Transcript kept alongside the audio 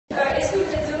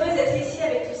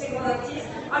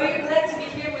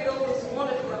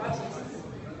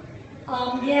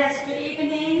Yes, good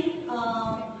evening.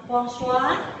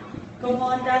 Bonsoir.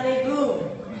 Comment allez-vous?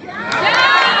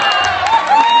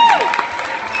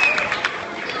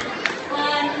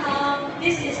 And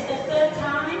this is the third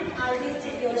time I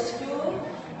visit your school,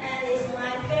 and it's my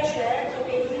pleasure to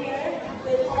be here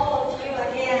with all of you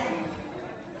again.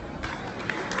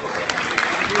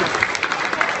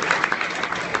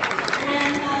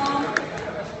 And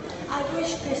I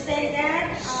wish to say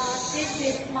that this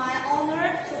is my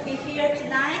honor to be here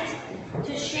tonight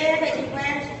to share the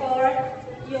event for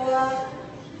your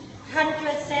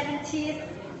 170th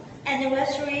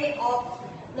anniversary of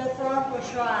Le Front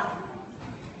Bourgeois.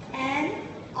 And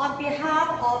on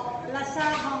behalf of La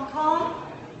Salle Hong Kong,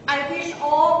 I wish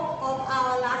all of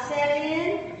our La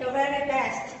Sallians the very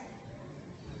best.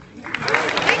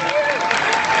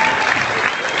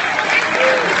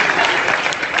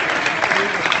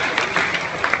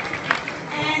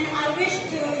 And I wish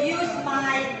to use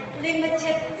my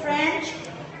limited French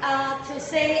to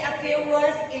say a few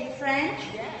words in French.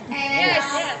 And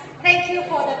thank you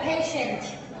for the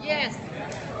patience. Yes.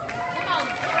 Come on.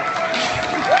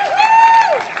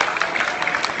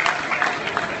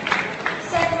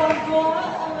 C'est un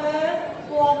honneur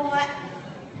pour moi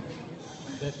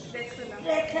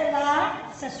d'être là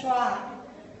ce soir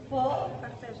pour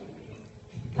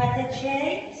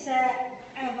partager cet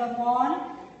événement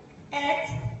et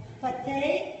fêter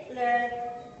le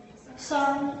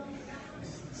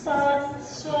 170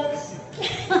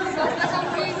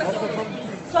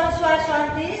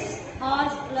 ans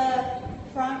le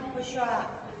Front Bourgeois.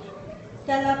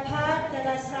 De la part de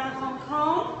la Salle Hong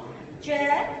Kong, je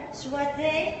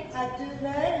souhaitais à tous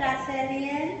les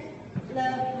Lasalliens le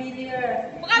meilleur.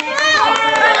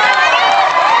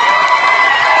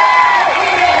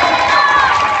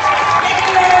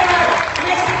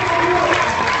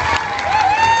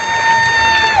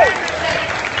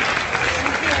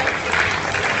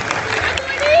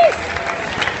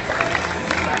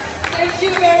 Thank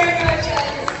you very much,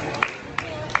 Alice.